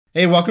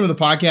Hey, welcome to the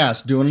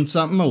podcast. Doing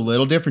something a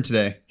little different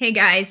today. Hey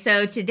guys,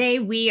 so today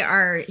we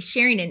are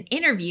sharing an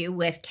interview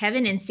with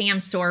Kevin and Sam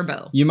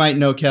Sorbo. You might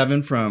know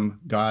Kevin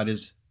from God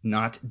is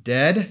Not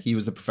Dead. He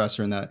was the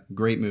professor in that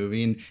great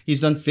movie, and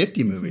he's done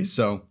 50 movies.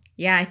 So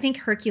yeah, I think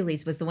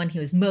Hercules was the one he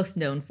was most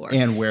known for.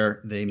 And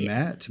where they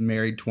met,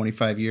 married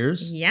 25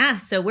 years. Yeah,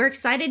 so we're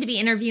excited to be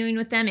interviewing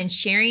with them and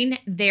sharing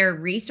their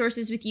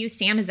resources with you.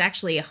 Sam is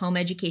actually a home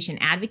education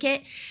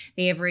advocate.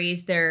 They have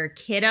raised their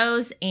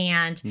kiddos,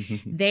 and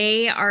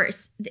they are,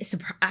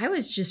 I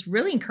was just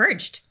really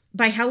encouraged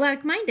by how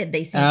like-minded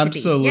they seem to be.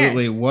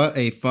 Absolutely. Yes. What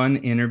a fun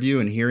interview,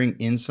 and hearing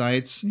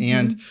insights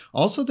and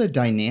also the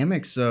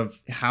dynamics of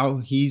how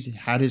he's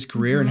had his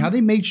career and how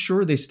they made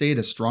sure they stayed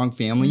a strong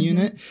family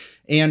unit.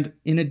 And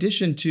in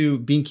addition to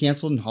being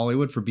canceled in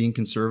Hollywood for being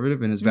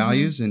conservative in his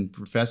values and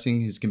professing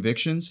his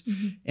convictions,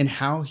 and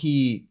how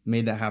he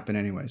made that happen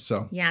anyway.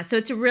 So yeah, so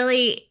it's a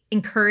really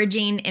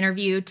encouraging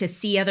interview to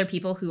see other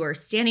people who are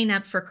standing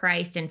up for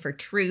Christ and for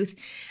truth,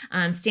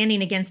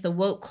 standing against the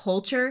woke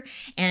culture,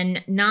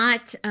 and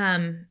not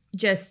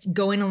just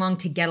going along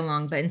to get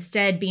along, but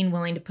instead being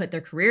willing to put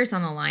their careers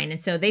on the line. And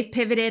so they've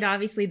pivoted.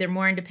 Obviously, they're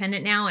more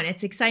independent now, and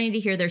it's exciting to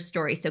hear their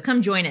story. So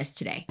come join us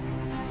today.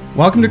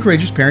 Welcome to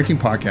Courageous Parenting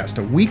Podcast,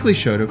 a weekly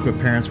show to equip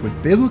parents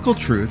with biblical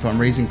truth on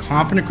raising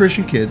confident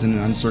Christian kids in an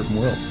uncertain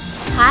world.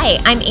 Hi,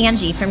 I'm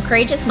Angie from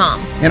Courageous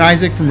Mom. And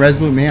Isaac from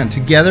Resolute Man,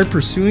 together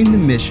pursuing the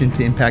mission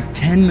to impact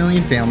 10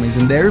 million families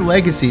and their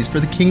legacies for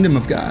the kingdom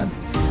of God.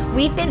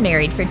 We've been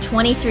married for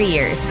 23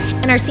 years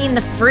and are seeing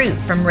the fruit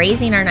from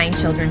raising our 9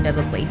 children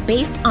biblically,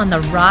 based on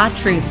the raw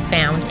truth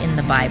found in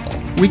the Bible.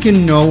 We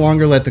can no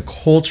longer let the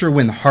culture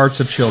win the hearts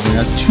of children,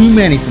 as too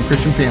many from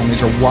Christian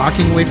families are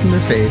walking away from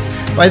their faith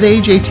by the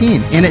age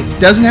 18. And it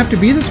doesn't have to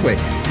be this way.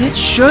 It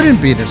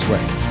shouldn't be this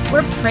way.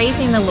 We're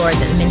praising the Lord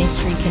that the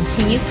ministry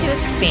continues to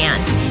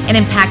expand and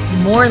impact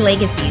more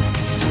legacies.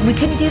 We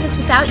couldn't do this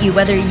without you,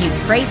 whether you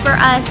pray for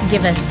us,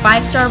 give us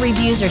 5-star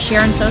reviews, or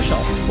share on social.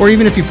 Or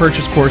even if you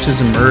purchase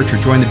courses and merch, or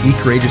join the Be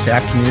Courageous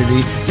app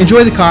community,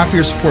 enjoy the coffee,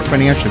 or support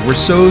financially. We're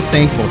so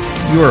thankful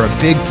you are a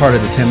big part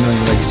of the 10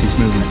 Million Legacies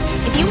movement.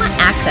 If you want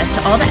access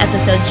to all the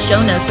episodes,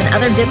 show notes, and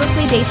other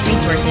biblically based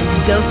resources,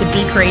 go to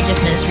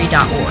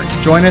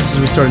becourageousministry.org. Join us as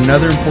we start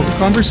another important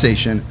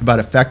conversation about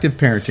effective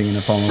parenting in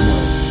a fallen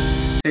world.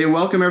 Hey,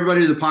 welcome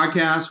everybody to the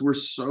podcast. We're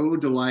so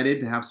delighted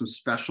to have some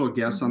special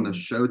guests on the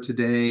show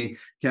today,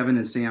 Kevin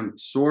and Sam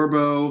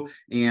Sorbo,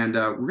 and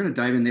we're going to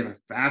dive in. They have a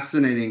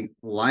fascinating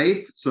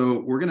life, so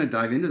we're going to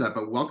dive into that,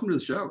 but welcome to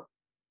the show.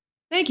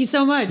 Thank you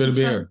so much. Good to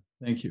be here.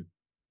 Thank you.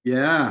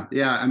 Yeah.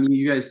 I mean,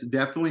 you guys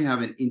definitely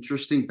have an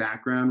interesting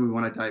background. We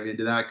want to dive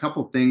into that. A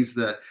couple of things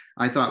that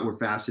I thought were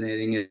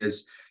fascinating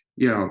is,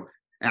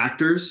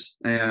 actors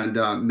and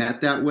met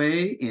that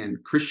way,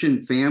 and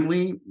Christian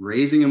family,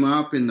 raising them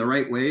up in the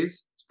right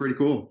ways. It's pretty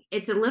cool.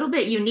 It's a little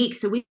bit unique.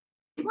 So we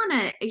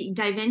want to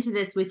dive into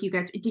this with you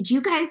guys.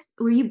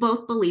 Were you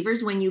both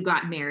believers when you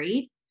got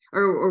married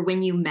or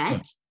when you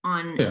met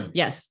on? Yeah.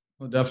 Yes.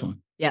 Oh, definitely.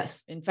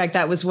 Yes. In fact,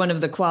 that was one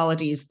of the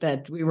qualities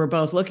that we were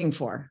both looking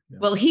for. Yeah.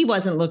 Well, he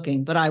wasn't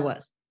looking, but I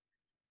was.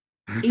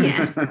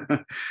 Yes.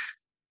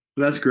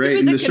 That's great.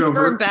 He was a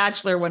confirmed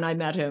bachelor when I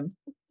met him.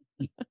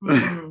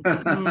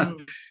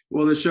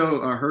 Well, the show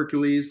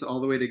Hercules,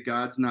 all the way to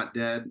God's Not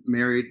Dead,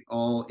 married,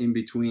 all in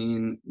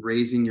between,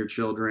 raising your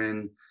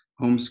children,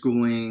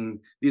 homeschooling.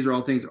 These are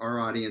all things our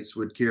audience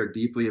would care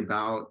deeply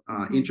about.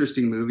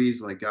 Interesting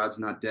movies like God's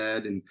Not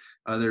Dead and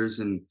others.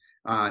 And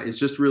it's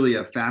just really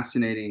a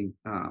fascinating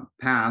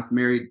path.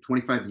 Married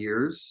 25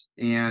 years.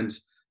 And,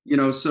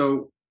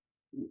 so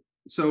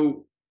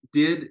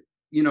did,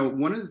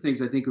 one of the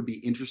things I think would be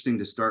interesting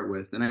to start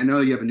with, and I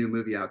know you have a new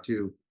movie out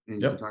too, and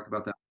you can talk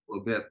about that a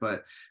little bit,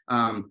 but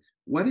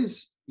what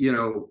is,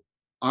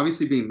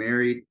 obviously being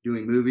married,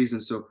 doing movies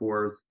and so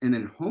forth, and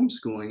then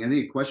homeschooling? I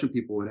think a question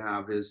people would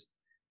have is,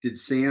 did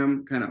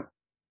Sam kind of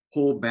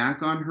pull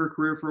back on her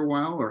career for a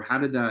while, or how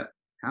did that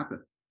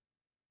happen?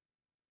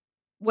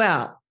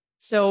 Well,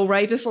 so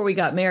right before we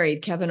got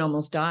married, Kevin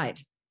almost died,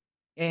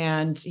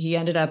 and he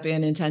ended up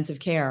in intensive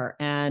care,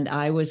 and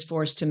I was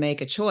forced to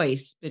make a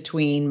choice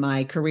between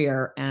my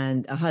career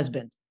and a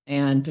husband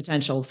and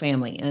potential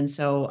family. And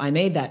so I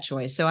made that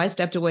choice. So I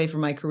stepped away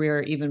from my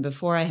career even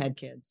before I had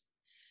kids.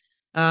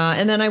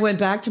 And then I went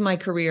back to my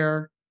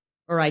career,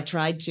 or I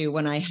tried to,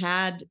 when I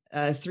had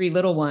 3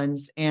 little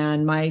ones,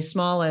 and my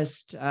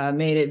smallest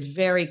made it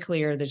very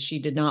clear that she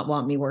did not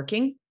want me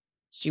working.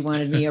 She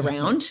wanted me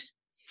around.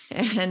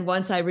 And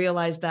once I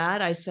realized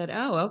that, I said,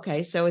 oh,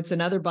 okay, so it's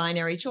another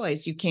binary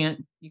choice. You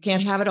can't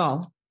have it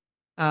all,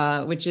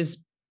 which is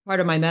part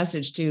of my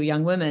message to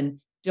young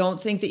women.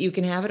 Don't think that you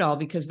can have it all,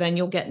 because then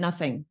you'll get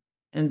nothing.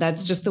 And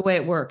that's just the way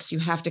it works. You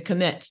have to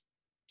commit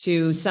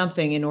to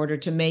something in order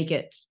to make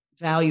it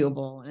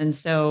valuable. And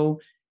so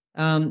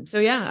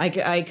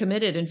I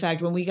committed. In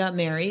fact, when we got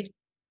married,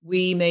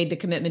 we made the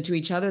commitment to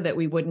each other that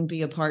we wouldn't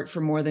be apart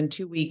for more than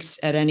 2 weeks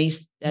at any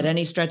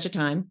stretch of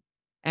time.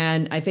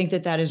 And I think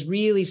that has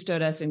really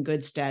stood us in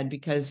good stead,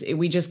 because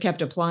we just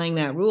kept applying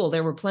that rule.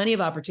 There were plenty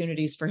of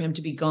opportunities for him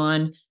to be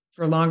gone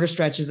for longer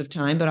stretches of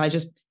time, but I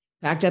just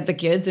packed up the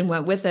kids and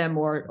went with them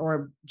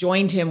or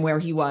joined him where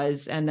he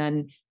was, and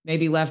then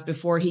maybe left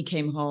before he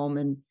came home.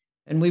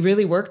 And we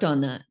really worked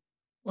on that.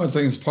 Well, I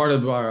think it's part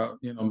of our,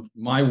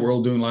 my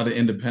world, doing a lot of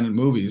independent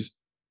movies,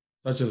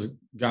 such as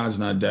God's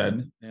Not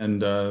Dead.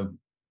 And,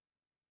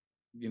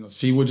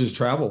 she would just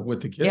travel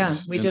with the kids. Yeah,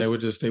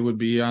 they would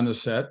be on the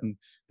set, and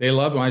they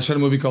love them. I shot a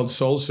movie called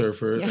Soul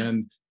Surfer,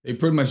 and they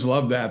pretty much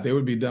loved that. They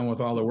would be done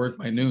with all their work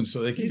by noon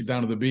so they could get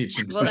down to the beach.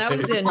 Well, that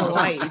was in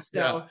Hawaii.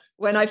 So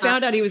when I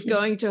found out he was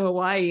going to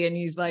Hawaii, and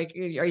he's like,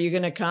 are you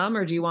going to come,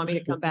 or do you want me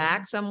to come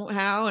back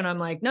somehow? And I'm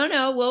like,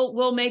 no,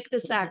 we'll make the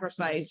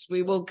sacrifice.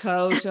 We will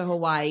go to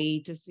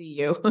Hawaii to see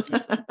you.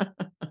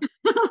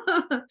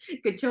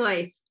 Good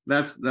choice.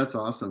 That's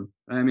awesome.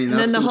 I mean, and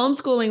then the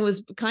homeschooling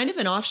was kind of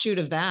an offshoot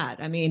of that.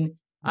 I mean,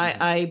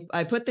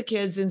 I put the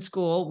kids in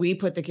school. We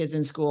put the kids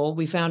in school.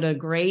 We found a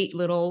great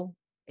little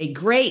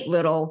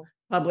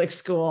public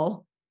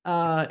school.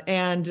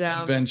 And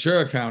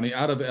Ventura County,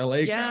 out of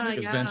LA County,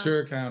 because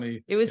Ventura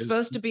County, it was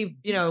supposed to be,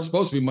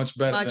 supposed to be much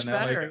better than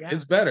LA. Yeah.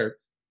 It's better.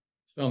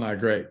 Still not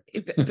great.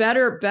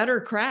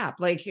 better crap.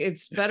 Like,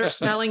 it's better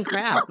smelling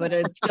crap, but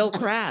it's still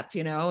crap,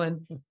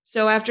 And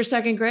so after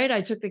second grade,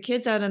 I took the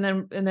kids out, and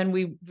then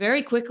we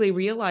very quickly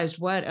realized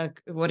what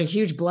a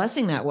huge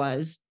blessing that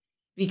was,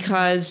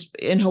 because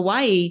in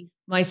Hawaii,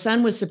 my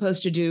son was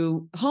supposed to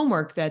do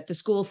homework that the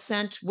school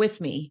sent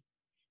with me,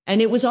 and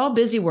it was all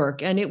busy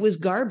work, and it was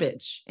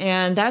garbage.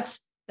 And that's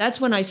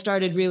when I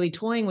started really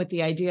toying with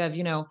the idea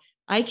of,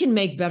 I can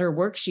make better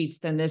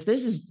worksheets than this.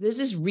 This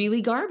is really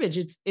garbage.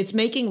 It's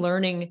making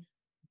learning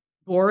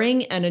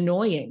boring and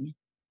annoying.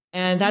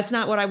 And that's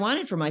not what I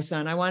wanted for my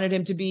son. I wanted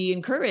him to be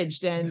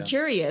encouraged and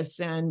curious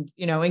and,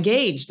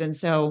 engaged. And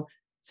so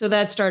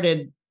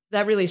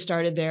that really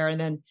started there.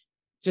 And then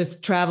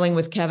just traveling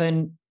with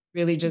Kevin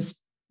really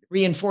just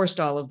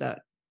reinforced all of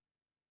that.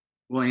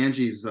 Well,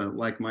 Angie's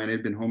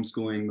like-minded, been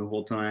homeschooling the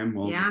whole time,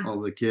 all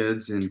the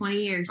kids, and 20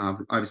 years.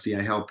 Obviously,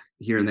 I help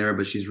here and there,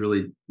 but she's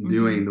really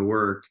doing the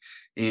work,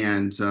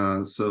 and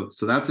so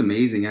that's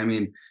amazing. I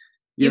mean,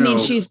 you mean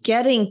she's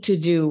getting to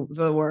do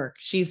the work?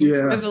 She's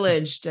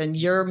privileged, and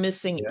you're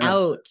missing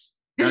out.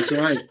 That's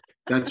right.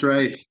 That's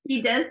right.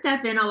 He does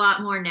step in a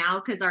lot more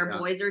now because our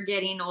boys are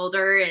getting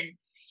older,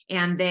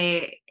 and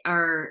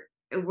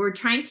we're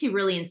trying to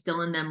really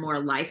instill in them more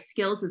life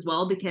skills as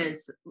well,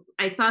 because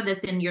I saw this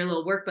in your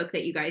little workbook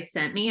that you guys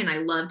sent me, and I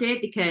loved it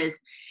because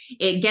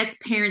it gets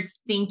parents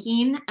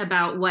thinking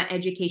about what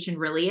education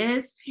really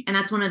is. And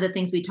that's one of the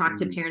things we talk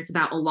to parents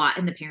about a lot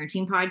in the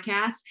parenting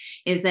podcast,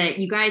 is that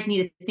you guys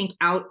need to think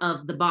out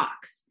of the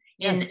box.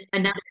 Yes. In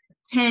another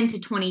 10 to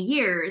 20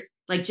 years,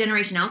 like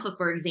Generation Alpha,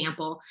 for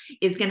example,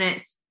 is going to,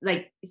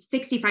 like,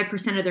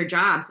 65% of their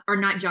jobs are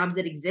not jobs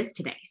that exist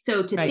today.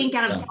 So to think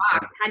out of the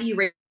box, how do you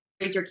raise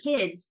your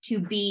kids to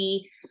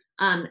be,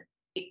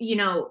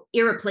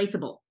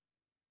 irreplaceable?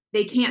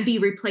 They can't be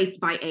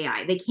replaced by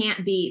AI. They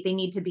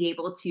need to be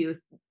able to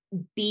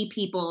be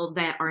people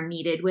that are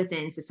needed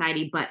within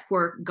society, but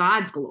for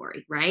God's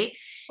glory, right?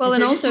 Well,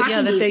 and also,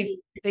 that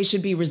they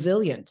should be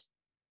resilient.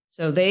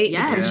 So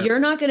because you're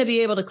not going to be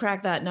able to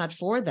crack that nut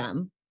for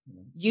them.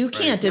 You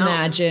can't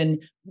imagine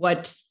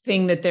what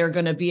thing that they're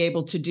going to be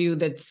able to do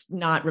that's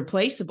not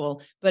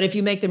replaceable. But if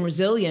you make them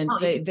resilient,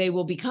 they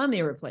will become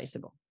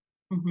irreplaceable.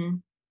 Mm-hmm.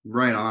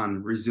 Right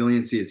on.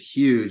 Resiliency is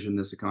huge in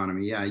this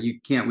economy. Yeah,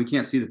 we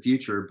can't see the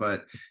future,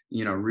 but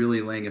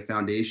really laying a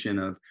foundation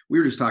of, we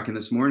were just talking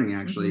this morning,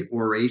 actually,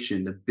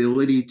 oration, the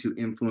ability to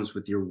influence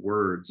with your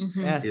words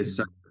is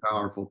such a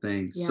powerful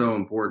thing. Yeah. So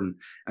important.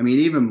 I mean,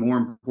 even more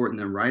important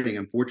than writing.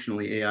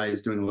 Unfortunately, AI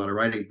is doing a lot of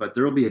writing, but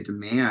there will be a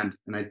demand,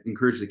 and I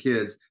encourage the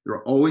kids, there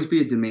will always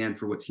be a demand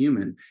for what's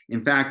human.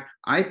 In fact,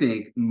 I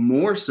think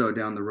more so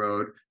down the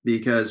road,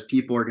 because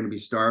people are going to be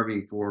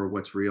starving for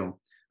what's real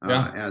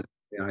as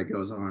AI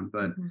goes on.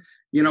 But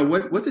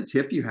what's a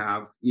tip you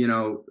have?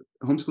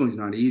 Homeschooling is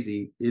not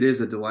easy. It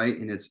is a delight,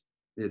 and it's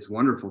a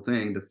wonderful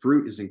thing. The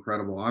fruit is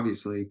incredible,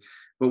 obviously.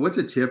 But what's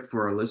a tip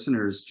for our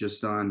listeners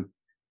just on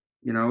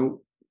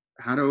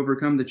how to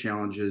overcome the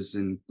challenges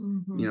and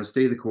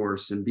stay the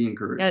course and be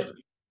encouraged?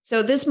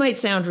 So this might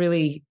sound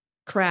really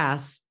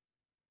crass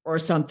or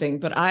something,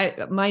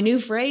 but my new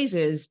phrase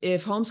is,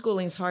 if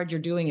homeschooling's hard,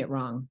 you're doing it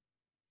wrong.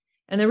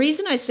 And the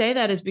reason I say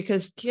that is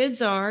because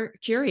kids are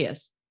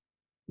curious.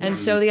 And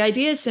so the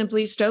idea is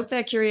simply stoke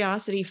that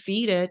curiosity,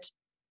 feed it,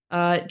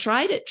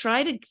 try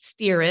to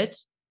steer it,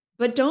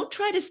 but don't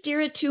try to steer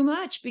it too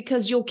much,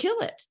 because you'll kill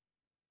it.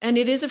 And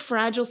it is a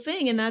fragile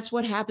thing. And that's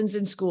what happens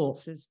in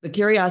schools, is the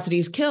curiosity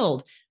is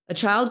killed. A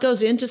child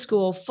goes into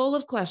school full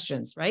of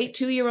questions, right?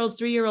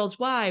 2-year-olds, 3-year-olds,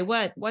 why,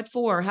 what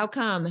for, how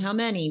come, how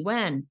many,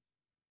 when?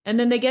 And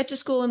then they get to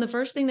school, and the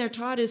first thing they're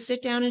taught is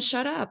sit down and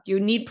shut up. You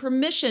need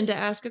permission to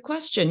ask a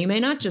question. You may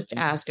not just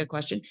ask a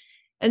question.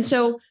 And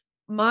so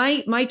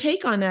my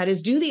take on that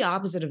is do the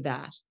opposite of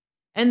that.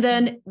 And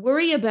then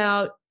worry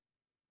about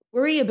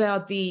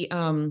the,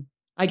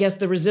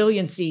 the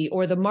resiliency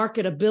or the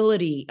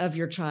marketability of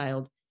your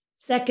child,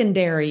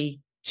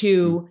 secondary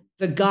to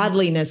the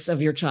godliness of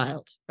your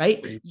child,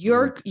 right?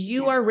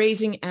 You are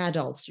raising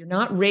adults. You're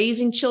not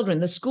raising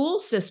children. The school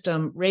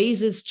system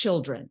raises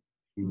children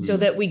so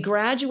that we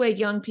graduate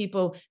young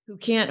people who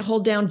can't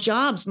hold down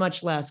jobs,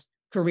 much less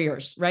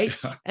careers, right?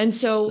 And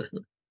so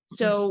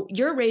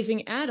you're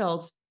raising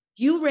adults.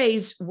 You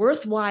raise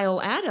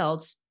worthwhile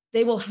adults,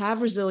 they will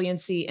have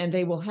resiliency and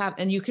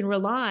and you can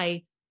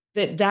rely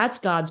that that's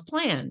God's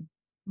plan.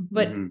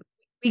 But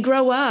we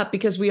grow up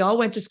because we all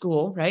went to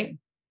school, right?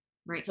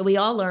 Right. So we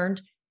all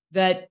learned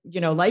that,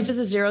 life is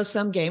a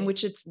zero-sum game,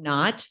 which it's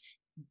not.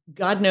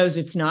 God knows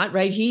it's not,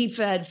 right? He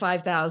fed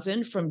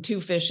 5,000 from 2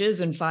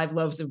 fishes and 5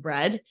 loaves of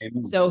bread.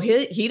 Amen. So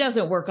he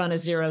doesn't work on a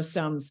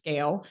zero-sum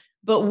scale,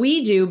 but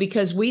we do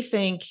because we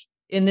think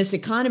in this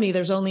economy,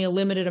 there's only a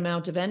limited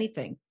amount of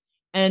anything.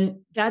 And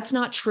that's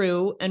not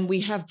true. And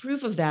we have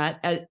proof of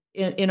that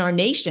in our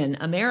nation,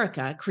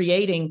 America,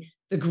 creating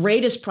the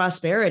greatest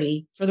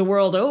prosperity for the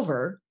world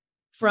over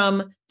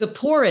from the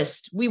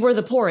poorest. We were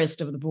the poorest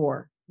of the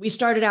poor. We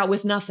started out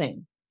with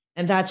nothing.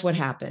 And that's what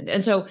happened.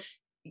 And so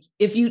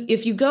if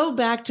you go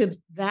back to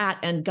that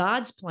and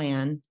God's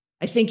plan,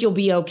 I think you'll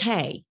be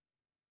okay.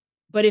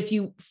 But if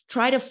you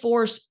try to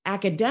force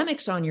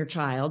academics on your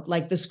child,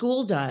 like the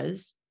school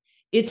does,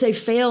 it's a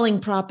failing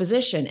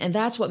proposition. And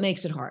that's what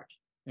makes it hard.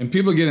 And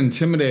people get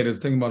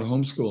intimidated thinking about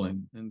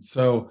homeschooling. And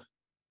so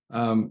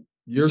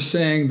you're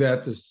saying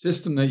that the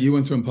system that you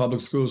went through in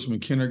public schools from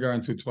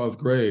kindergarten through 12th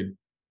grade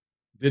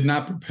did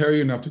not prepare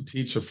you enough to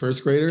teach a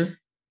first grader?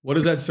 What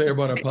does that say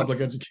about our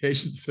public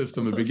education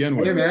system to begin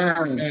with?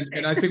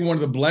 And I think one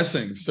of the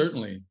blessings,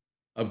 certainly,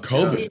 of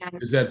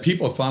COVID is that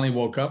people finally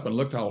woke up and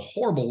looked how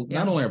horrible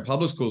not only our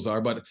public schools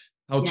are, but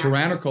how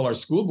tyrannical our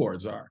school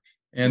boards are.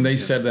 And they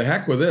said, the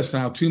heck with this.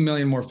 Now 2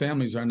 million more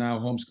families are now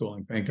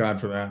homeschooling. Thank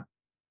God for that.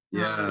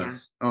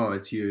 Yes. Oh,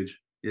 it's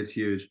huge. It's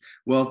huge.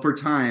 Well, for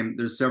time,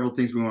 there's several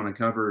things we want to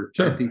cover.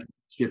 Sure. I think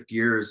shift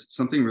gears.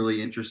 Something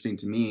really interesting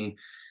to me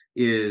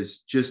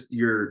is just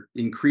your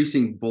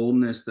increasing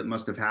boldness that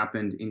must have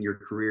happened in your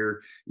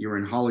career. You were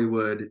in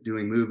Hollywood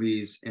doing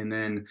movies, and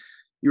then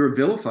you were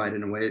vilified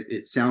in a way,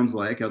 it sounds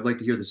like. I'd like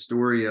to hear the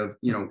story of,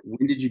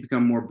 when did you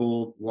become more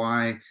bold?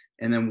 Why?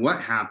 And then what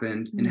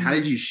happened? And how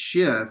did you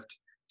shift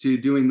to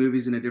doing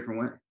movies in a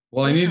different way?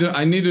 Well, I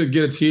need to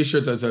get a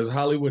T-shirt that says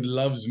Hollywood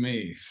loves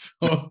me.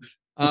 So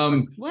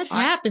what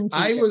happened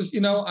to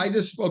you? I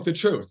just spoke the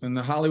truth. And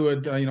the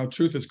Hollywood,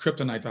 truth is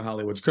kryptonite to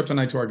Hollywood. It's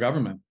kryptonite to our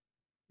government.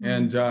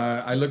 And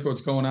I look at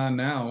what's going on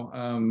now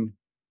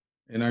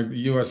in our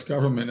U.S.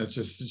 government. It's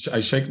just, I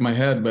shake my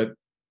head. But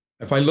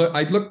if I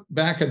look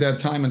back at that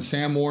time, and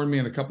Sam warned me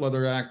and a couple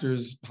other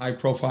actors,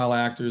 high-profile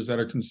actors that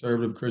are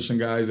conservative Christian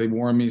guys, they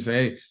warned me,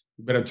 say, hey,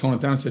 you better tone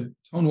it down. I said,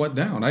 tone what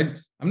down?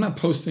 I'm not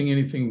posting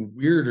anything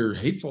weird or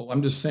hateful.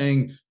 I'm just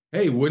saying,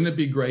 hey, wouldn't it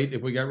be great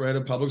if we got rid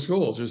of public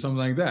schools or something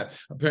like that?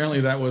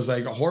 Apparently that was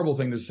like a horrible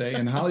thing to say.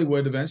 And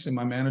Hollywood, eventually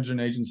my manager and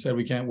agent said,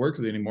 we can't work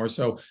with you anymore.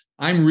 So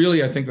I'm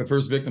really, I think, the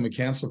first victim of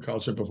cancel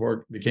culture before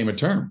it became a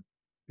term,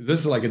 because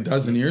this is like a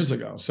dozen years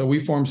ago. So we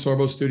formed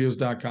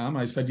SorboStudios.com.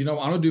 I said, I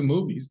want to do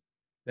movies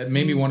that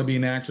made me want to be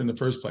an actor in the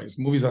first place.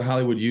 Movies that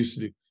Hollywood used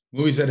to do.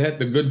 Movies that had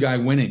the good guy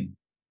winning.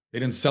 They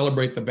didn't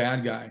celebrate the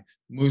bad guy.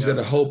 Movies that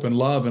had hope and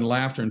love and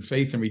laughter and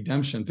faith and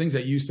redemption, things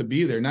that used to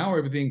be there. Now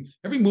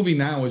every movie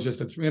now is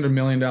just a $300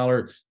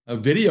 million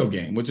video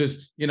game, which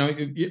is,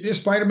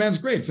 Spider-Man's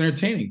great. It's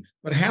entertaining.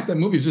 But half that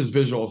movie is just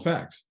visual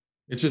effects.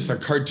 It's just a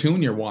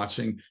cartoon you're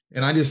watching.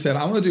 And I just said,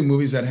 I want to do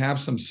movies that have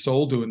some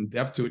soul to it and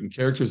depth to it and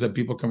characters that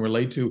people can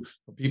relate to,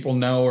 or people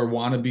know or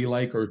want to be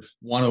like or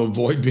want to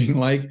avoid being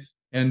like.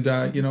 And,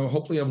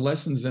 hopefully have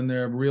lessons in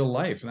their real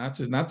life.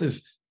 Not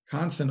this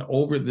constant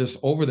over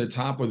the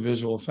top with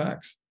visual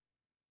effects.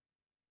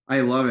 I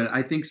love it.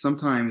 I think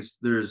sometimes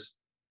there's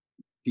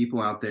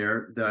people out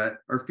there that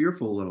are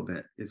fearful a little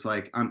bit. It's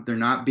like they're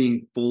not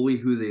being fully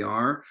who they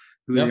are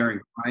they are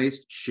in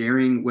Christ,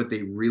 sharing what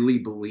they really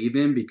believe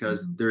in,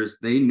 because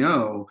they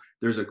know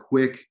there's a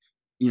quick,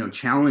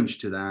 challenge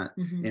to that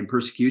and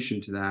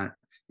persecution to that.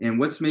 And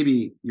what's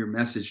maybe your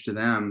message to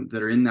them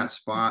that are in that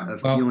spot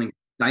of feeling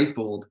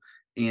stifled?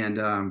 And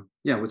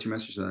what's your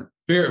message to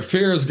that?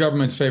 Fear is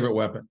government's favorite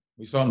weapon.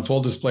 We saw it in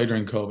full display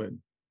during COVID.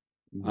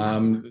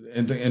 And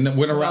it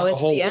went around the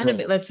whole enemy.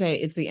 world. Let's say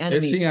it's the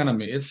enemy. It's the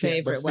enemy. It's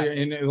favorite weapon.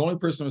 And the only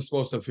person who's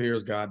supposed to fear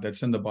is God.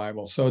 That's in the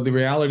Bible. So the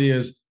reality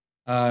is,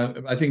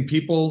 I think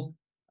people,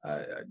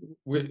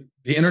 the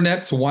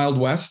internet's a wild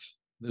west.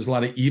 There's a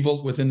lot of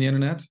evil within the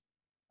internet.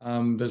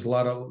 There's a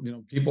lot of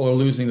people are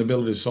losing the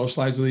ability to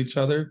socialize with each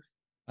other.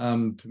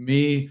 To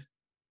me,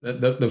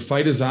 the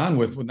fight is on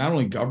with not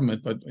only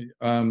government, but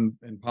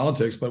in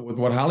politics, but with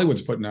what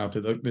Hollywood's putting out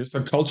there. There's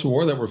a culture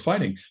war that we're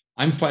fighting.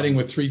 I'm fighting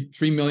with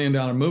 $3 million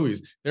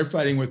movies. They're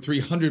fighting with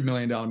 $300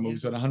 million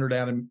movies at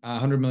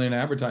 $100 million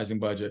advertising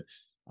budget.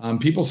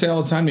 People say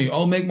all the time to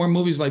me, make more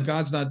movies like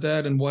God's Not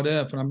Dead and What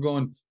If? And I'm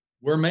going,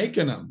 we're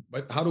making them,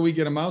 but how do we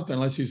get them out there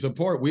unless you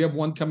support? We have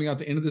one coming out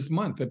the end of this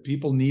month that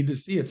people need to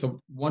see. It's a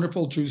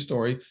wonderful true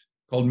story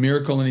called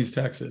Miracle in East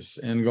Texas.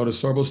 And go to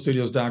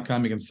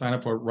SorboStudios.com. You can sign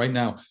up for it right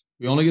now.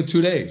 We only get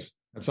 2 days.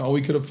 That's all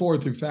we could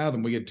afford through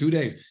Fathom. We get 2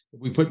 days. If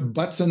we put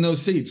butts in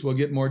those seats, we'll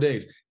get more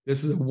days.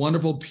 This is a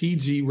wonderful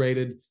PG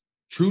rated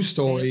true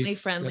story.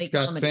 Family-friendly It's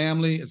got comedy.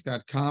 family, it's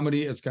got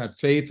comedy, it's got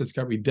faith, it's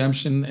got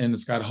redemption, and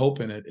it's got hope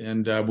in it.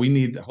 And we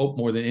need hope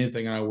more than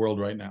anything in our world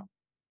right now.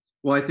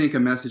 Well, I think a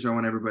message I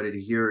want everybody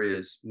to hear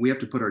is we have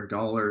to put our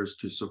dollars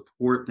to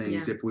support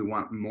things if we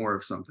want more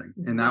of something.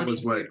 And that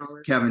was what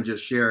Kevin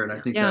just shared. I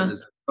think that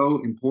is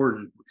so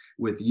important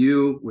with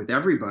you, with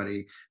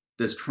everybody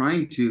that's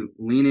trying to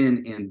lean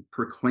in and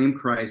proclaim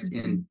Christ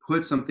and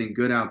put something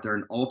good out there,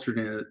 an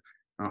alternate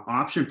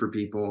option for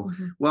people.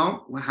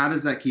 Well, how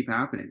does that keep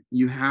happening?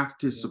 You have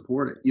to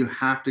support it. You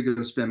have to go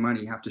spend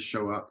money. You have to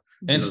show up.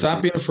 And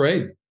stop being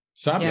afraid.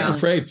 Stop being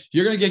afraid.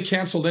 You're going to get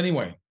canceled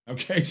anyway.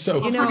 Okay,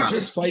 so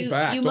just fight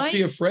back. Don't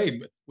be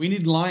afraid. We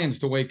need lions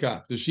to wake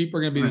up. The sheep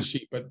are going to be the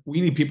sheep, but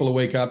we need people to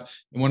wake up.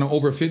 And when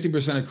over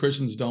 50% of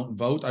Christians don't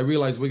vote, I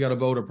realize we got a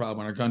voter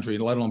problem in our country,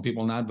 let alone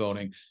people not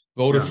voting.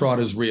 Voter fraud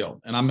is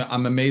real. And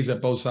I'm amazed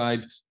that both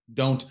sides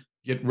don't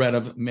get rid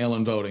of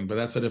mail-in voting, but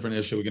that's a different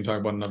issue we can talk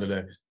about another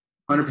day.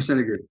 100%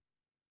 agree.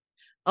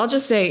 I'll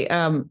just say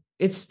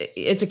it's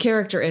a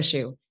character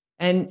issue,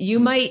 and you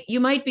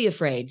might be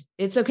afraid.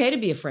 It's okay to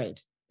be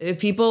afraid.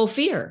 People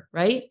fear,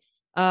 right?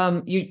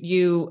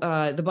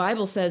 The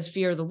Bible says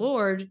fear the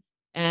Lord,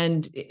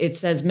 and it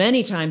says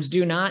many times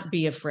do not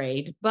be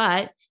afraid,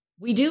 but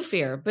we do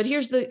fear. But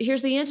here's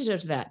the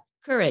antidote to that: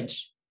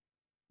 courage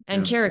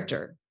and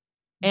character.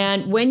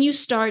 And when you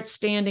start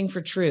standing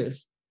for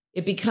truth,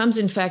 it becomes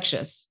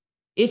infectious.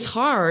 It's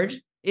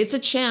hard, it's a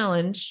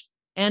challenge,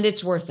 and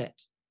it's worth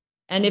it.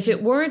 And if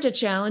it weren't a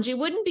challenge, it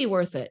wouldn't be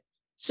worth it.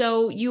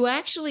 So you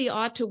actually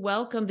ought to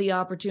welcome the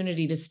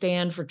opportunity to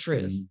stand for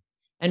truth.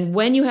 And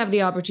when you have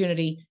the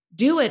opportunity,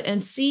 do it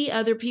and see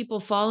other people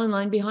fall in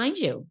line behind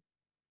you.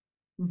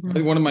 I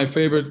think one of my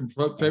favorite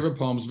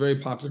poems, very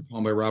popular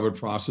poem by Robert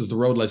Frost, is The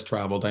Road Less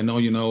Traveled. I know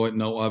you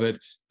know of it.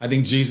 I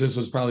think Jesus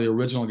was probably the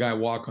original guy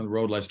walking the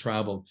road less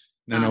traveled.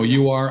 And I know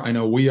you are, I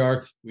know we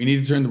are. We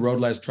need to turn the road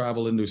less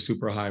traveled into a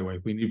super highway.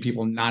 We need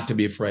people not to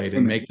be afraid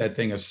and make that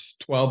thing a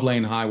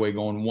 12-lane highway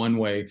going one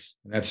way,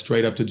 and that's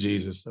straight up to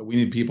Jesus. So we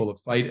need people to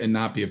fight and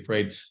not be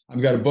afraid.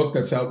 I've got a book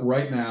that's out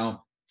right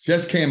now.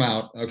 Just came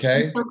out,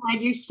 okay? I'm so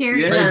glad you shared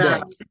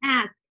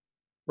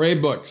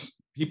Brave books.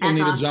 People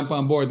need to jump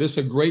on board. This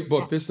is a great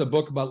book. This is a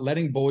book about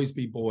letting boys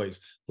be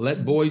boys.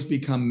 Let boys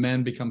become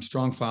men, become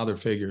strong father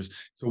figures.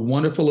 It's a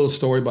wonderful little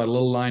story about a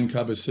little lion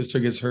cub. His sister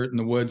gets hurt in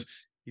the woods.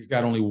 He's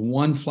got only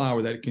one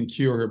flower that can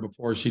cure her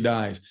before she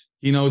dies.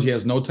 He knows he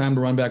has no time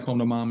to run back home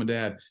to mom and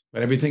dad,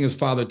 but everything his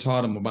father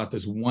taught him about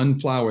this one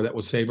flower that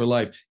will save her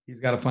life.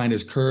 He's got to find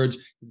his courage.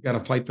 He's got to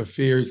fight the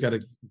fear. He's got to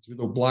do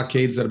the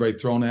blockades that are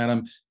thrown at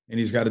him, and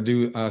he's got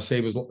to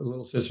save his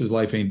little sister's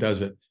life, and he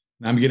does it.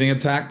 And I'm getting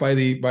attacked by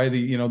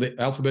the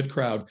alphabet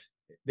crowd.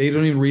 They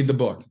don't even read the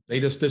book. They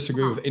just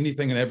disagree with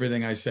anything and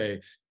everything I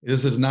say.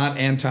 This is not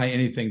anti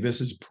anything. This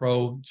is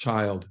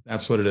pro-child.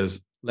 That's what it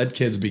is. Let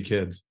kids be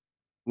kids.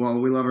 Well,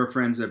 we love our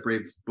friends at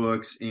Brave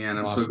Books, and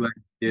I'm so glad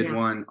you did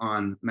one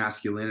on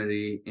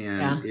masculinity,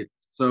 and it's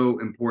so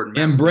important.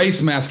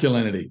 Embrace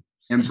masculinity.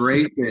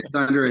 Embrace it. It's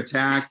under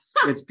attack.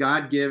 It's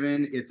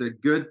God-given. It's a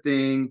good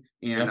thing,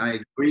 and I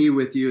agree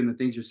with you and the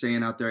things you're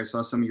saying out there. I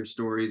saw some of your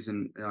stories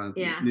and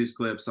news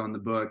clips on the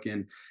book,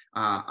 and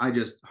I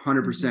just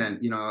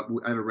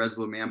 100%. I have a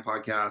Resolute Man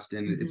podcast,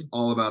 and it's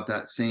all about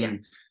that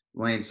same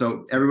lane.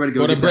 So everybody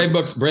go to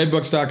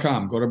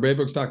bravebooks.com. Go to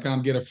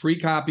bravebooks.com. Get a free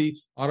copy,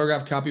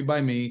 autographed copy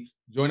by me.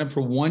 Join up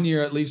for 1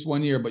 year, at least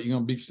 1 year, but you're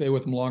going to stay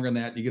with them longer than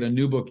that. You get a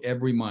new book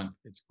every month.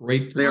 It's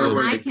great.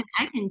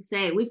 I can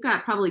say we've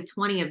got probably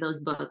 20 of those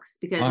books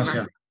because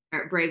of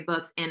our Brave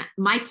Books, and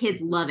my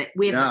kids love it.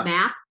 We have a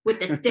map with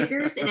the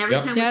stickers, and every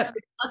time we put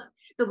the book,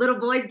 the little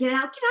boys get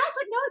out. Can I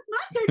put? No, it's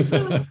my turn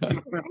to do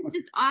it. It's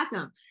just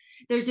awesome.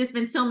 There's just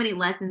been so many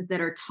lessons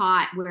that are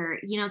taught where,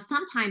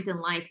 sometimes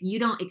in life you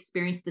don't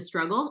experience the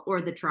struggle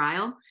or the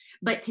trial.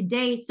 But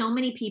today, so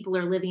many people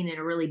are living in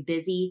a really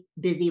busy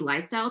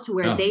lifestyle to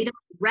where they don't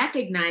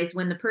recognize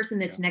when the person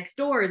that's next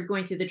door is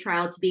going through the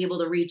trial to be able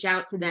to reach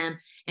out to them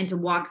and to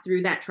walk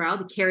through that trial,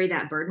 to carry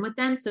that burden with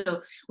them.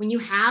 So when you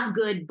have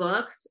good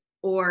books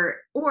or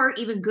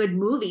even good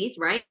movies,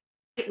 right?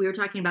 We were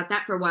talking about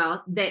that for a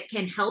while, that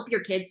can help your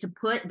kids to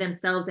put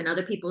themselves in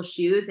other people's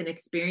shoes and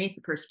experience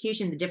the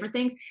persecution, the different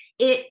things.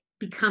 It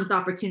becomes the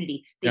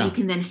opportunity that you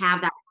can then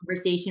have that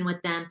conversation with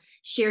them,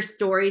 share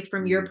stories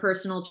from your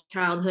personal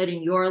childhood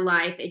and your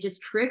life. It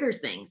just triggers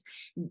things.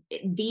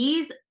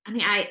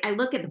 I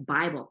look at the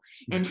Bible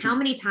and how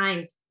many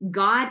times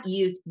God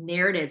used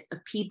narratives of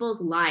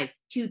people's lives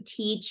to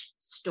teach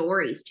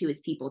stories to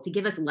his people, to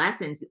give us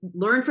lessons,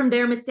 learn from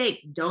their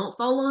mistakes. Don't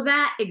follow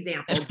that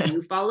example.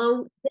 Do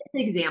follow this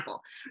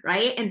example,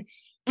 right?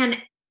 And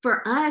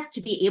for us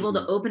to be able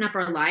to open up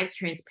our lives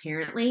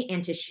transparently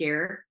and to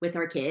share with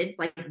our kids,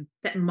 like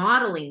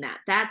modeling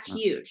that's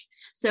huge.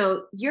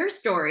 So your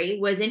story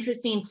was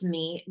interesting to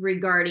me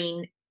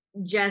regarding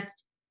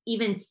just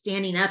even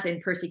standing up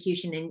in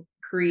persecution and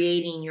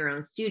creating your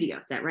own studio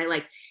set, right?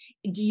 Like,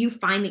 do you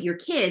find that your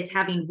kids,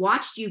 having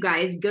watched you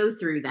guys go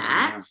through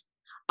that,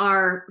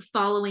 are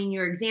following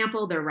your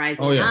example? They're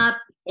rising up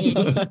and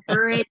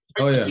encourage.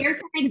 Share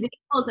some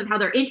examples of how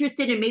they're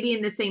interested and maybe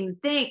in the same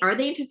thing. Are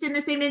they interested in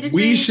the same industry?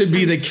 We should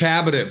be the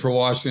cabinet for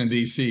Washington,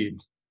 D.C.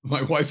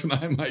 My wife and I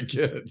and my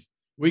kids.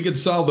 We could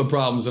solve the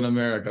problems in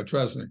America.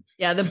 Trust me.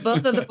 Yeah,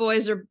 both of the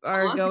boys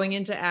are going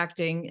into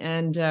acting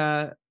and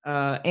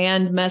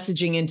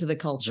messaging into the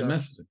culture.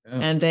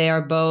 And they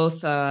are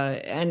both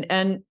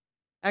and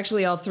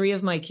actually all three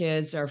of my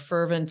kids are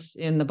fervent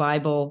in the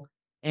Bible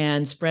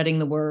and spreading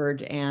the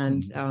word.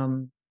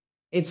 And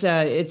it's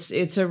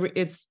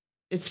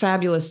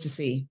fabulous to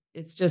see.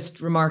 It's just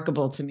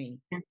remarkable to me.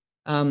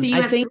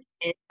 I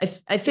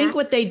think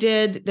what they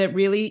did that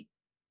really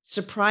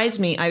surprised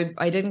me.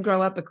 I didn't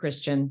grow up a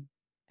Christian.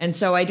 And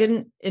so I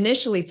didn't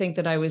initially think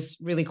that I was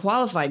really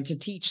qualified to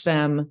teach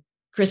them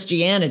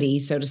Christianity,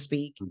 so to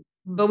speak.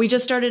 But we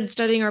just started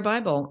studying our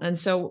Bible. And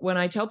so when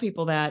I tell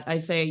people that, I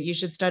say, you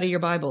should study your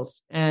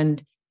Bibles.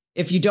 And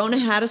if you don't know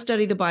how to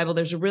study the Bible,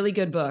 there's a really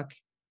good book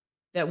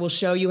that will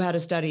show you how to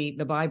study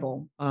the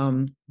Bible.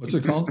 What's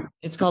it called?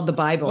 It's called The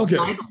Bible.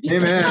 Okay.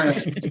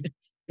 Amen.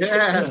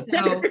 Yeah.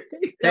 So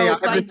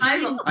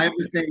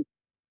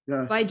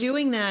by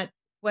doing that,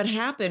 what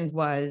happened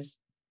was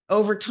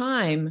over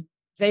time,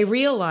 they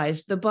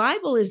realized the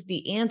Bible is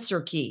the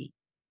answer key.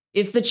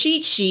 It's the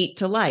cheat sheet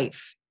to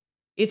life.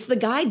 It's the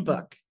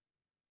guidebook.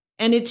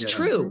 And it's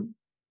true.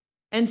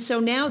 And so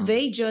now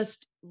they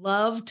just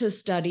love to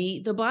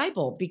study the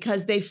Bible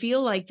because they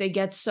feel like they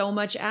get so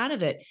much out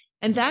of it.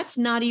 And that's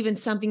not even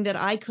something that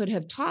I could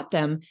have taught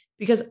them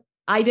because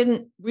I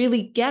didn't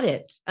really get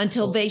it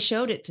until they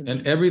showed it to me.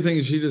 And everything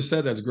she just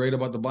said that's great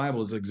about the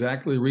Bible is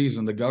exactly the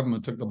reason the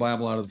government took the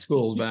Bible out of the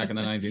schools back in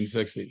the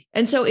 1960s.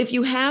 And so if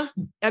you have,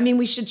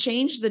 we should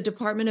change the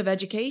Department of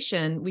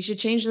Education. We should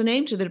change the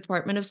name to the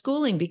Department of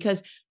Schooling,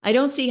 because I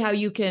don't see how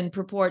you can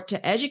purport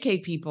to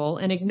educate people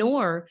and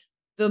ignore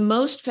the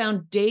most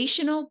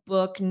foundational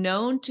book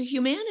known to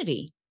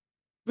humanity,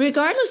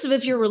 regardless of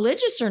if you're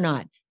religious or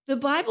not. The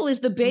Bible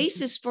is the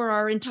basis for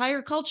our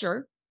entire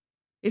culture.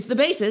 It's the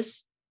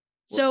basis.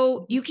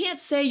 So you can't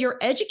say you're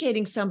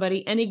educating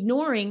somebody and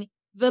ignoring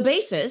the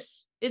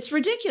basis. It's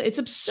ridiculous. It's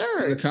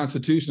absurd. The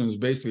Constitution is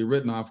basically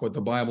written off what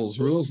the Bible's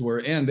rules were.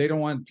 And they don't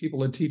want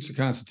people to teach the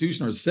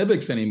Constitution or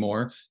civics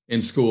anymore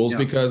in schools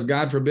because,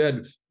 God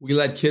forbid, we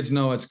let kids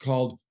know it's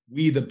called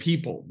we the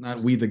people,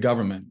 not we the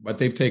government. But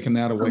they've taken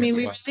that away. We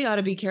really ought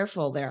to be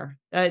careful there.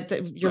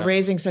 You're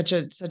raising such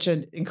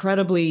an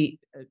incredibly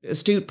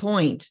astute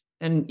point.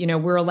 And,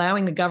 we're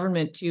allowing the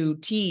government to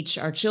teach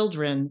our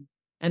children.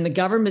 And the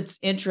government's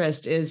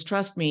interest is,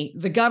 trust me,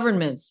 the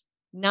government's,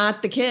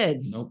 not the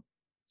kids. Nope.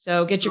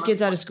 So get your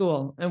kids out of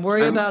school and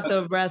worry about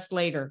the rest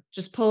later.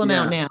 Just pull them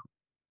out now.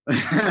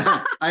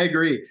 I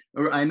agree.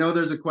 I know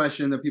there's a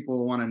question that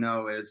people want to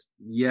know is,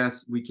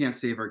 yes, we can't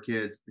save our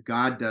kids.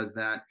 God does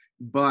that.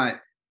 But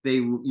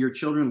your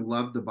children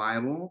love the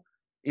Bible.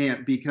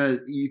 And because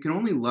you can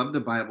only love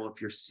the Bible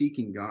if you're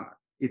seeking God,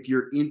 if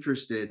you're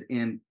interested,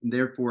 and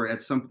therefore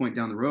at some point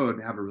down the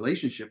road have a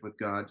relationship with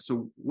God.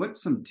 So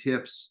what's some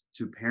tips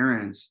to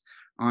parents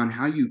on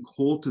how you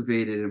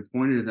cultivated and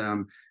pointed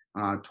them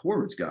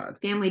towards God?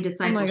 Family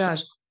discipleship. Oh my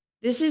gosh.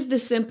 This is the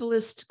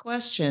simplest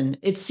question.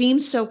 It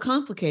seems so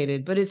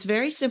complicated, but it's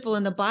very simple.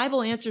 And the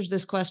Bible answers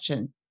this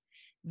question.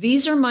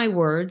 These are my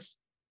words.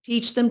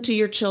 Teach them to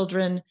your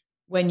children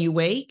when you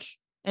wake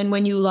and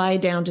when you lie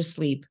down to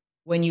sleep,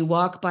 when you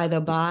walk by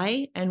the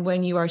by and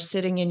when you are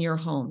sitting in your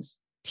homes.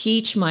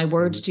 Teach my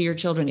words to your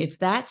children. It's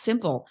that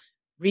simple.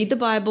 Read the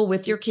Bible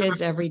with your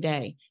kids every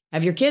day.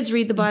 Have your kids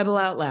read the Bible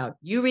out loud.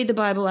 You read the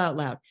Bible out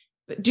loud.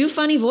 But do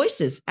funny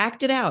voices.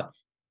 Act it out.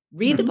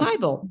 Read the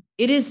Bible.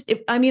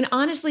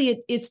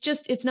 Honestly,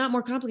 it's not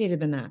more complicated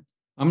than that.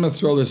 I'm going to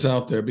throw this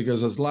out there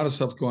because there's a lot of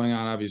stuff going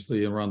on,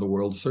 obviously, around the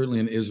world, certainly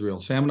in Israel.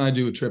 Sam and I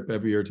do a trip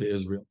every year to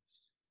Israel.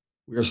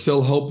 We are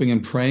still hoping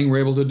and praying we're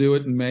able to do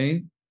it in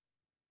May.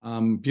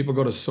 People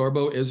go to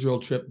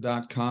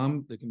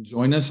sorboisraeltrip.com. They can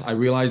join us. I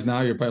realize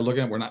now you're probably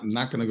looking at, we're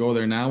not going to go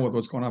there now with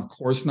what's going on. Of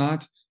course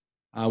not.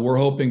 We're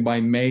hoping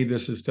by May,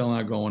 this is still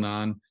not going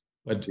on,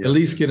 but at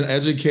least get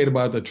educated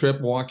about the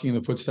trip, walking in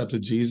the footsteps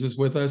of Jesus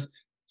with us.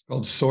 It's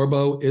called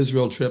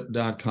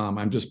sorboisraeltrip.com.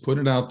 I'm just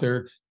putting it out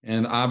there.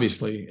 And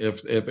obviously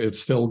if it's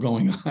still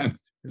going on,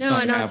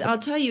 I'll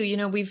tell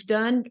you, we've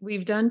done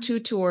 2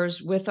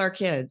 tours with our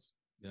kids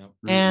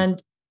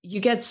and you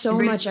get so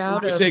much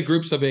out of. Take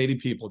groups of 80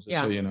 people,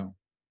 just so you know.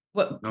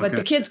 But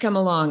the kids come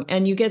along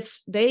and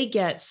they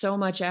get so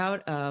much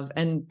out of,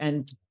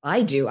 and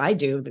I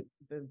do,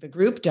 the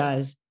group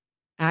does,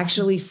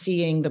 actually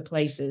seeing the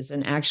places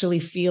and actually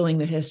feeling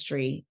the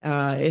history.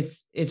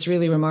 It's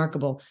really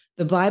remarkable.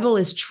 The Bible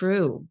is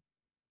true.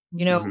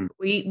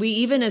 We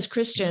even as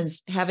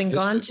Christians, having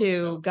gone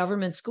to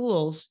government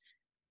schools,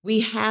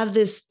 we have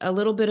a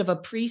little bit of a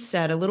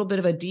preset, a little bit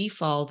of a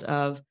default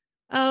of,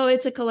 oh,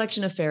 it's a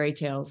collection of fairy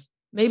tales.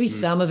 Maybe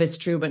some of it's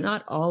true, but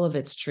not all of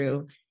it's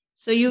true.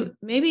 So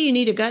maybe you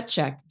need a gut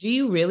check. Do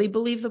you really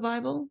believe the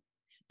Bible?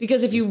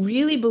 Because if you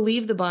really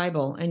believe the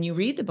Bible and you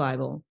read the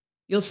Bible,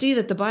 you'll see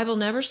that the Bible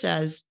never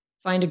says,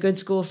 find a good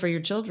school for your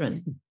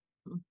children.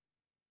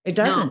 It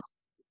doesn't,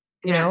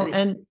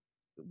 and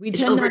we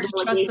tend not to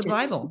trust the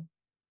Bible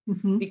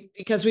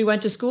because we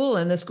went to school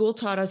and the school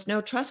taught us,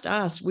 no, trust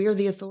us. We are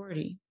the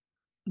authority.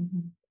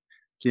 Mm-hmm.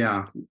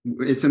 Yeah,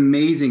 it's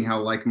amazing how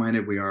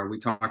like-minded we are. We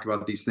talk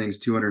about these things,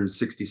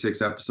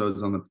 266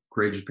 episodes on the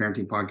Courageous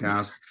Parenting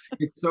podcast.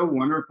 It's so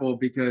wonderful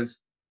because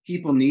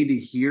people need to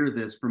hear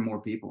this from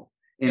more people.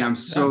 And I'm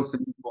so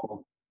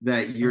thankful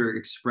that you're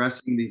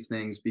expressing these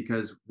things,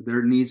 because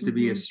there needs to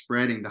be a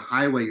spreading, the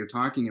highway you're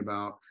talking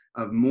about,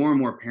 of more and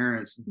more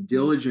parents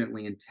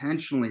diligently,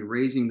 intentionally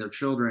raising their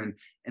children.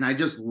 And I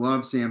just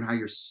love, Sam, how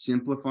you're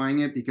simplifying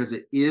it, because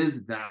it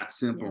is that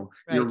simple.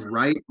 Yeah, right. You're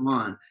right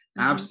on.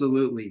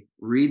 Absolutely.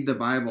 Read the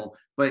Bible.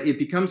 But it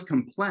becomes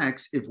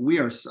complex if we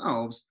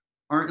ourselves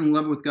aren't in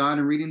love with God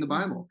and reading the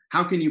Bible.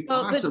 How can you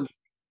possibly...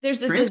 There's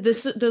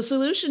the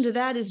solution to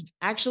that is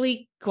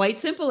actually quite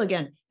simple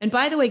again. And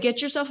by the way,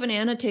 get yourself an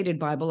annotated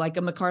Bible, like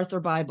a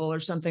MacArthur Bible or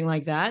something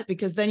like that,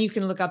 because then you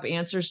can look up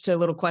answers to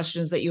little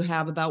questions that you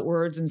have about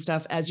words and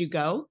stuff as you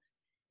go.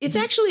 It's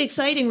actually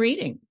exciting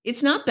reading.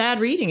 It's not bad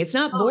reading. It's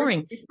not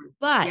boring.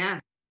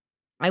 But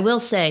I will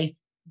say,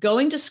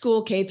 going to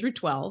school K through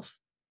 12,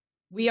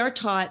 we are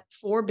taught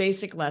 4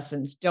 basic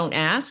lessons. Don't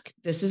ask.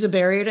 This is a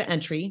barrier to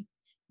entry.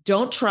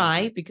 Don't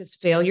try, because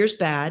failure's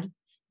bad.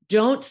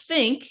 Don't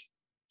think.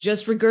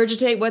 Just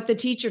regurgitate what the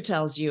teacher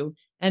tells you.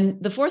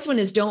 And the 4th one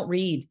is don't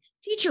read.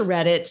 Teacher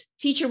read it.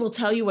 Teacher will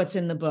tell you what's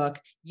in the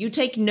book. You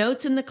take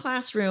notes in the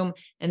classroom,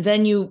 and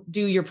then you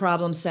do your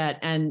problem set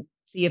and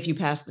see if you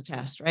pass the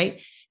test,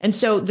 right? And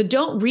so the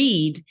don't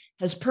read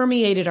has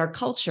permeated our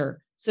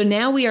culture. So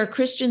now we are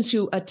Christians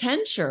who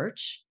attend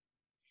church,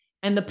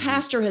 and the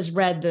pastor has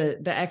read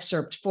the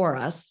excerpt for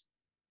us,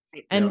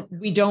 and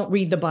we don't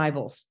read the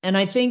Bibles. And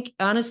I think,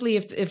 honestly,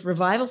 if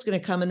revival is going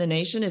to come in the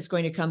nation, it's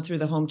going to come through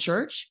the home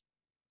church.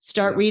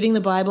 Start reading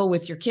the Bible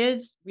with your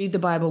kids, read the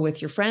Bible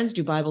with your friends,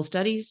 do Bible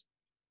studies.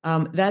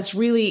 That's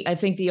really, I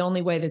think, the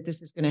only way that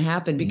this is going to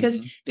happen, because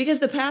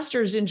the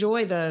pastors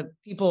enjoy the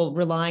people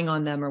relying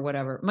on them or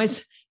whatever.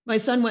 My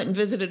son went and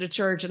visited a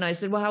church, and I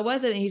said, well, how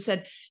was it? And he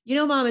said,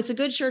 Mom, it's a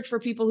good church for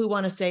people who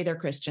want to say they're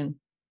Christian.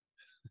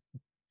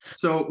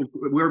 So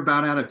we're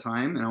about out of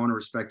time, and I want to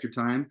respect your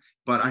time,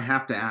 but I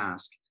have to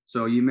ask.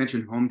 So you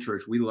mentioned home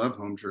church. We love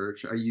home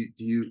church.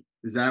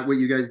 Is that what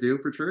you guys do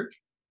for church?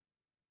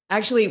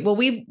 Actually, well,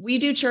 we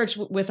do church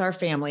with our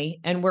family,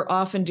 and we're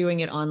often doing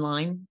it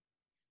online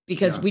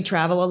because we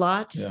travel a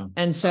lot. Yeah.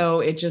 And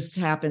so it just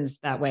happens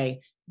that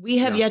way. We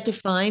have yet to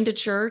find a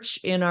church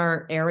in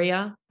our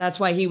area. That's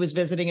why he was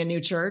visiting a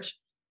new church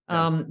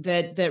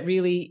that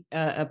really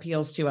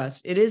appeals to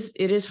us. It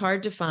is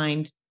hard to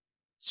find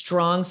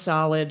strong,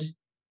 solid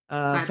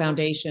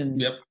foundation.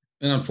 Yep.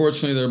 And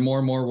unfortunately, there are more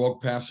and more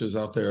woke pastors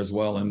out there as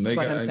well. And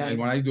and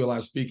when I do a lot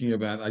of speaking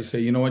event, I say,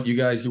 you know what, you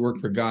guys, you work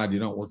for God, you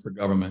don't work for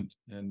government.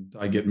 And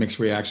I get mixed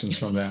reactions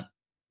from that.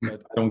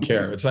 But I don't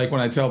care. It's like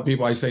when I tell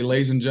people, I say,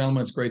 ladies and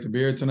gentlemen, it's great to be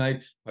here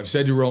tonight. I've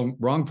said your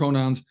wrong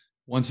pronouns.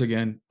 Once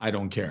again, I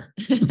don't care.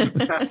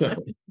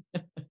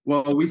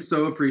 Well, we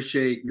so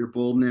appreciate your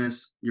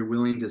boldness. You're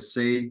willing to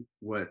say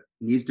what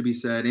needs to be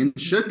said and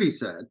should be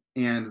said.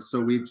 And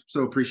so we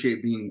so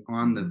appreciate being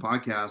on the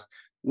podcast.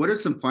 What are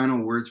some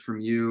final words from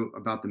you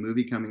about the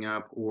movie coming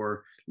up,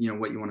 or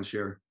what you want to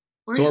share?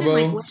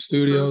 Sorbo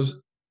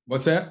Studios.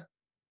 What's that?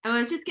 I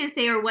was just gonna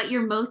say, or what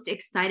you're most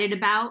excited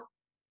about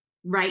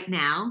right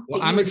now.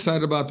 Well, I'm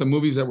excited about the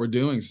movies that we're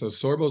doing. So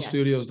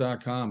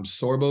sorbostudios.com,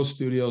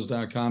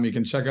 sorbostudios.com. You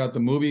can check out the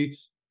movie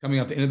coming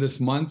out the end of this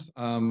month,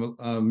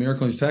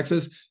 Miracle in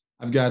Texas.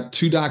 I've got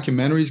 2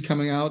 documentaries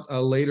coming out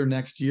later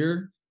next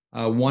year.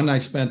 One, I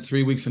spent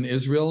 3 weeks in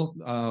Israel.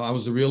 I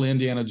was the real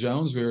Indiana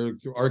Jones. We were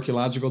through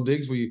archaeological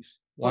digs. We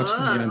watched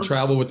and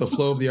travel with the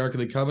flow of the Ark of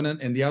the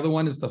Covenant. And the other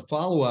one is the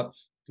follow-up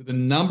to the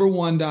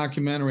 #1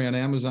 documentary on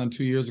Amazon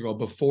 2 years ago,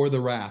 Before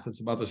the Wrath. It's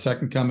about the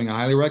second coming.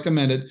 I highly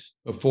recommend it,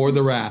 Before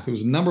the Wrath. It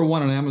was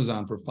 #1 on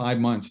Amazon for 5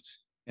 months.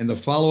 And the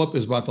follow-up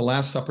is about the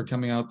Last Supper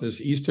coming out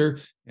this Easter,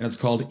 and it's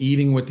called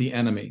Eating with the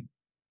Enemy.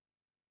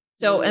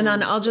 So, and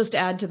then I'll just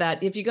add to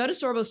that. If you go to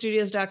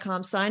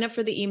sorbostudios.com, sign up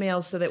for the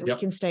emails so that we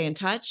can stay in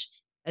touch.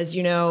 As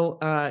you know,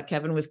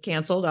 Kevin was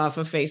canceled off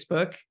of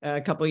Facebook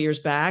a couple of years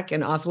back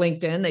and off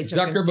LinkedIn.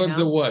 Zuckerberg's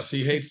a wuss.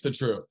 He hates the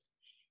truth.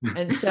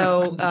 And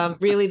so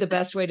really the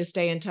best way to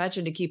stay in touch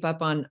and to keep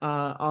up on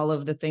all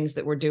of the things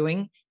that we're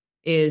doing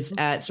is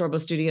at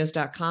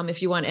sorbostudios.com.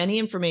 If you want any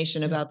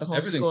information about the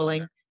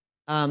homeschooling,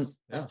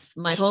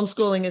 my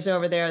homeschooling is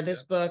over there.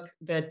 This book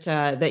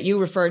that you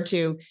referred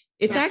to,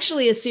 it's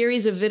actually a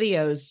series of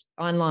videos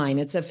online.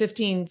 It's a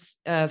 15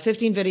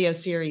 video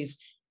series.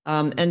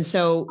 And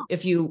so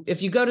if you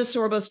go to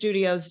Sorbo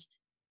Studios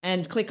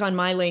and click on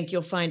my link,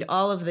 you'll find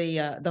all of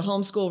the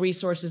homeschool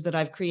resources that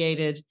I've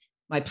created,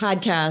 my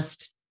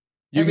podcast.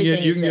 You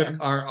can get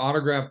our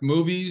autographed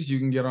movies. You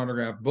can get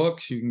autographed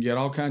books. You can get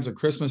all kinds of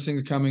Christmas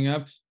things coming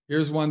up.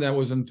 Here's one that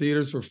was in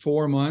theaters for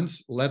 4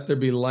 months. Let There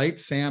Be Light.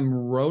 Sam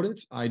wrote it.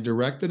 I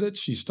directed it.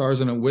 She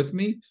stars in it with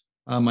me.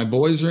 My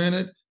boys are in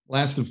it.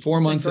 Lasted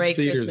 4 months in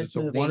theaters. Christmas It's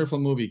a movie. wonderful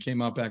movie. Came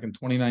out back in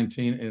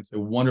 2019. And it's a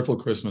wonderful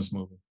Christmas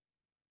movie.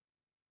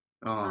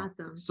 Oh,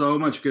 awesome. So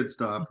much good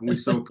stuff. We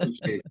so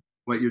appreciate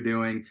what you're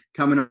doing.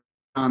 Coming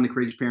on the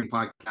Courageous Parenting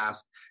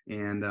Podcast.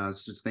 And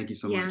just thank you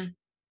so much.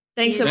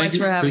 Thanks so much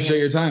for having us. Appreciate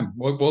your time.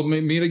 We'll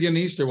meet again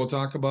Easter. We'll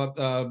talk about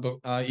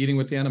eating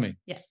with the enemy.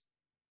 Yes.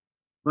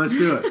 Let's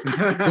do it.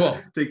 Cool.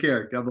 Take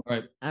care. God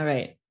bless. All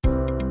right.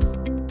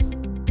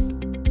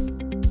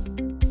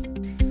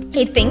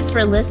 Hey, thanks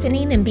for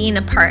listening and being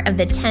a part of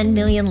the 10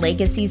 Million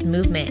Legacies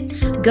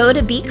movement. Go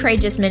to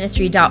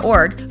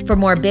becourageousministry.org for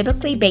more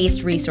biblically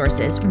based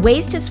resources,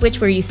 ways to switch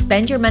where you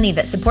spend your money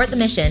that support the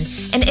mission,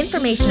 and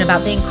information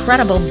about the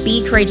incredible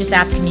Be Courageous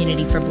app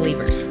community for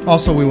believers.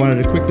 Also, we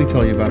wanted to quickly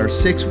tell you about our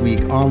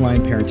 6-week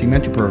online parenting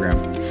mentor program.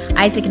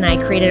 Isaac and I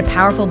created a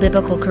powerful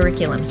biblical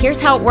curriculum.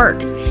 Here's how it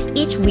works.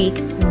 Each week,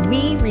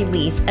 we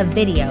release a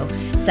video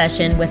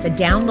session with a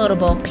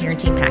downloadable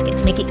parenting packet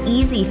to make it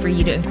easy for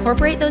you to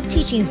incorporate those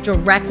teachings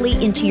directly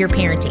into your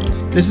parenting.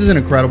 This is an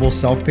incredible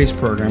self-paced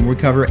program where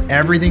we cover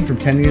everything from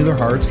tending to their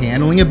hearts,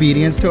 handling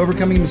obedience, to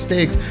overcoming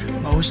mistakes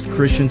most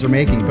Christians are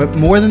making. But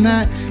more than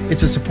that,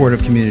 it's a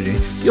supportive community.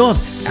 You'll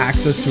have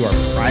access to our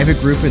private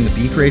group in the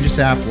Be Courageous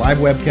app, live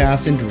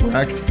webcasts, and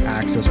direct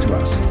access to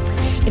us.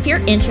 If you're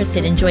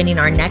interested in joining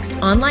our next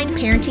online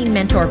parenting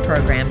mentor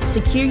program,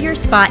 secure your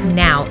spot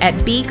now at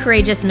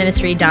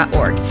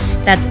becourageousministry.org.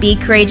 That's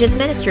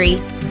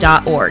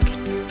becourageousministry.org.